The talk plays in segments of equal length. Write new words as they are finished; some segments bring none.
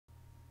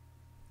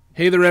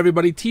Hey there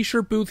everybody,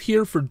 T-shirt booth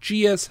here for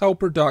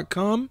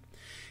GSHelper.com,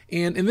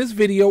 and in this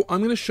video I'm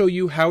going to show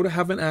you how to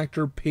have an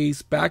actor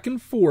pace back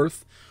and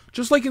forth,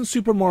 just like in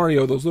Super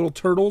Mario, those little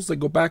turtles that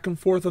go back and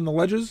forth on the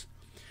ledges.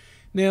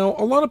 Now,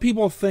 a lot of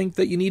people think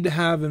that you need to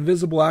have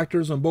invisible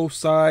actors on both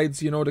sides,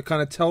 to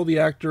kind of tell the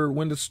actor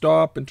when to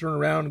stop and turn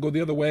around and go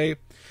the other way.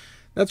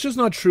 That's just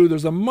not true.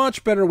 There's a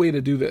much better way to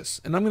do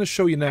this, and I'm going to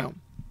show you now.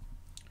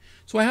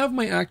 So I have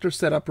my actor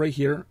set up right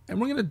here, and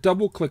we're going to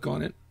double click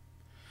on it.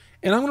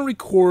 And I'm going to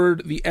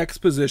record the X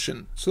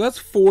position. So that's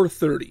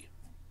 4:30.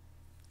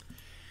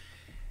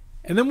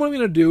 And then what I'm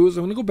going to do is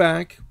I'm going to go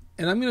back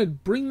and I'm going to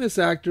bring this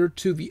actor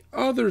to the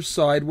other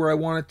side where I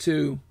want it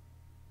to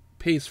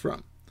pace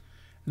from.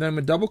 And then I'm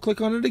going to double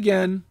click on it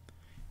again.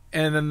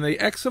 And then the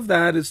X of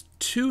that is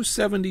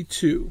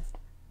 272.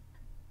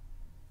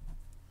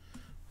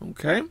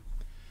 Okay.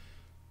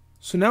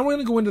 So now we're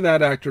going to go into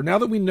that actor now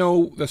that we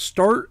know the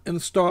start and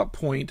the stop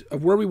point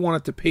of where we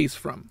want it to pace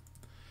from.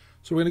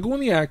 So we're going to go in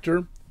the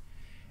actor.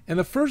 And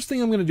the first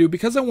thing I'm going to do,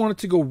 because I want it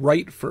to go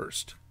right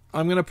first,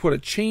 I'm going to put a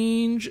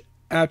change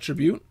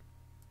attribute,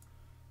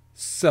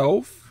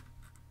 self,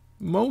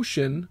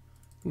 motion,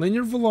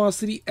 linear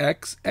velocity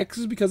x, x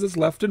is because it's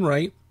left and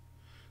right,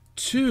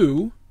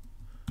 to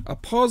a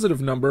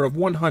positive number of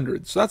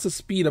 100. So that's the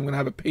speed I'm going to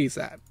have it pace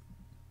at.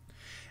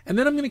 And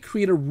then I'm going to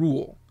create a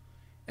rule.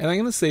 And I'm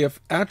going to say if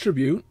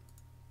attribute,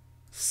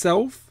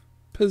 self,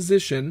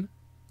 position,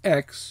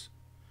 x,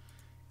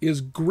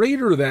 is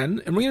greater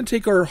than, and we're going to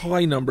take our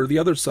high number, the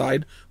other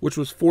side, which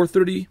was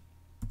 430.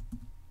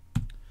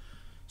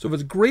 So if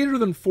it's greater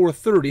than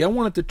 430, I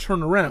want it to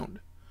turn around.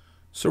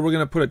 So we're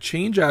going to put a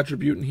change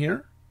attribute in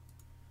here.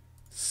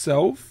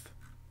 Self,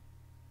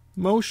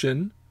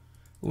 motion,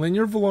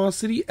 linear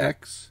velocity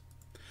x.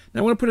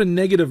 Now I'm going to put a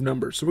negative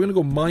number, so we're going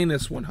to go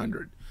minus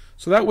 100.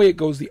 So that way it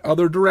goes the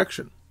other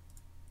direction.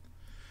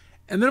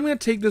 And then I'm going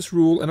to take this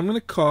rule and I'm going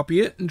to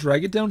copy it and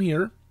drag it down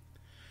here.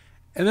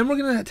 And then we're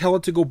going to tell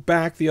it to go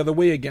back the other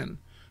way again.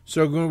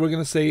 So we're going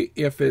to say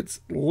if it's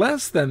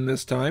less than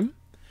this time,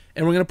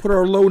 and we're going to put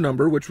our low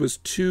number, which was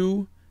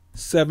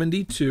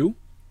 272.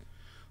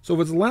 So if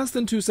it's less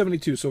than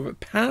 272, so if it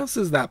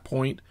passes that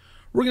point,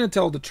 we're going to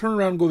tell it to turn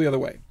around and go the other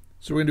way.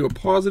 So we're going to do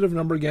a positive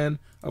number again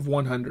of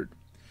 100.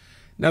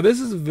 Now this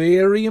is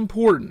very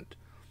important.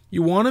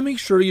 You want to make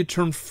sure you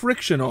turn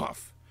friction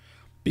off,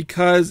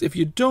 because if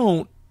you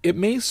don't, it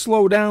may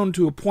slow down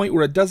to a point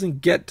where it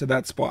doesn't get to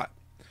that spot.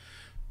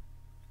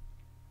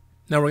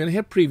 Now we're going to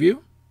hit preview,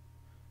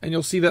 and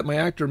you'll see that my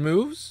actor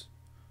moves.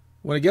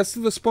 When it gets to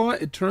the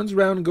spot, it turns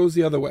around and goes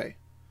the other way.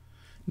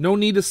 No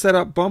need to set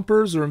up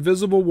bumpers or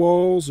invisible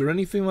walls or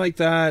anything like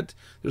that.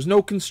 There's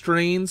no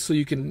constraints, so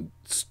you can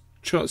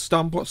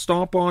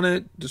stomp on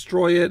it,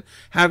 destroy it,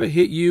 have it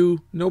hit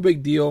you, no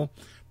big deal.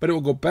 But it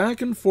will go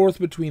back and forth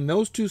between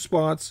those two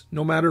spots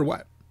no matter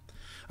what.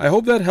 I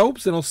hope that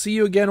helps, and I'll see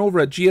you again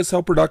over at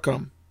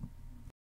GSHelper.com.